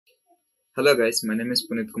Hello guys, my name is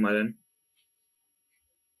Punit Kumaran.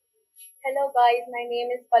 Hello guys, my name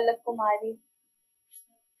is Pallab Kumari.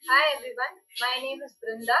 Hi everyone, my name is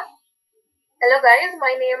Brinda. Hello guys,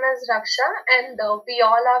 my name is Raksha and we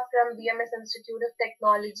all are from BMS Institute of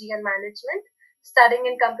Technology and Management, studying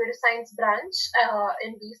in Computer Science branch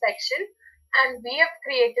in B section, and we have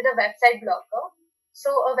created a website blocker.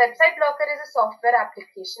 So a website blocker is a software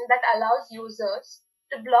application that allows users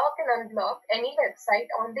to block and unblock any website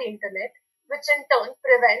on the internet, which in turn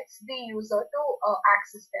prevents the user to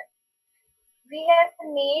access them. We have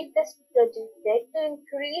made this project to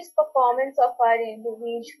increase performance of our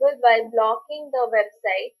individual while blocking the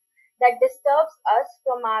website that disturbs us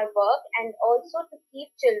from our work and also to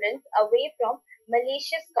keep children away from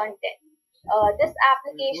malicious content. This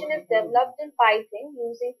application is developed in Python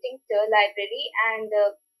using Tincture library and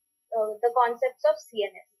the concepts of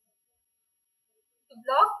CNS. To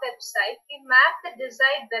block website, we map the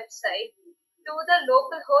desired website to the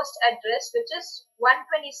localhost address, which is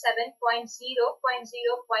 127.0.0.1,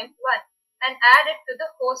 and add it to the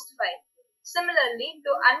host file. Similarly,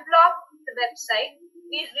 to unblock the website,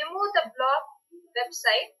 we remove the blocked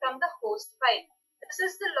website from the host file. This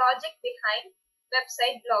is the logic behind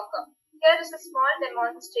website blocker. Here is a small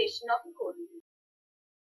demonstration of code.